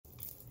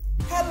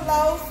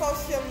Hello,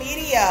 social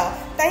media.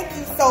 Thank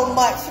you so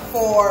much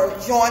for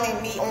joining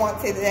me on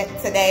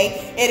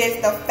today. It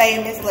is the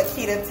famous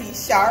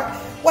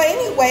LakitaTSharpe. Well,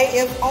 anyway,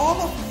 if all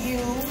of you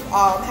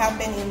have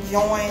been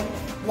enjoying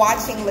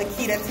watching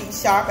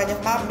LakitaTSharpe, and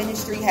if my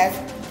ministry has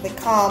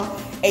become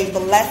a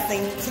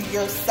blessing to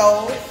your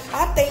soul,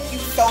 I thank you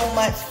so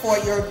much for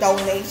your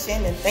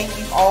donation, and thank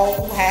you all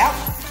who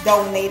have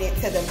donated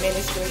to the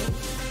ministry.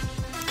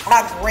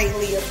 I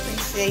greatly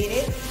appreciate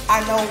it.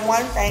 I know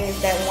one thing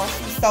is that once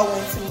you sow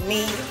into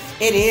me,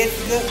 it is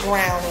good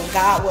ground, and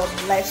God will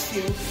bless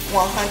you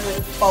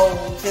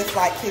 100-fold, just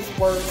like His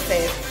word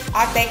says.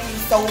 I thank you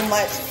so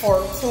much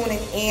for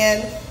tuning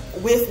in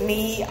with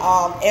me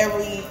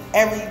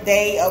every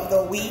day of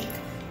the week,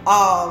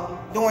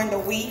 during the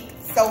week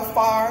so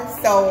far.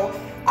 So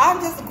I'm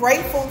just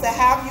grateful to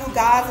have you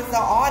guys as an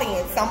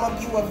audience. Some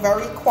of you are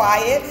very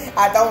quiet.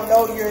 I don't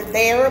know you're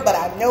there, but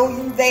I know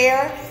you're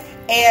there.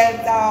 And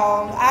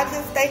I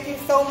just thank you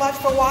so much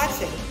for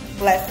watching.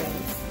 Blessings.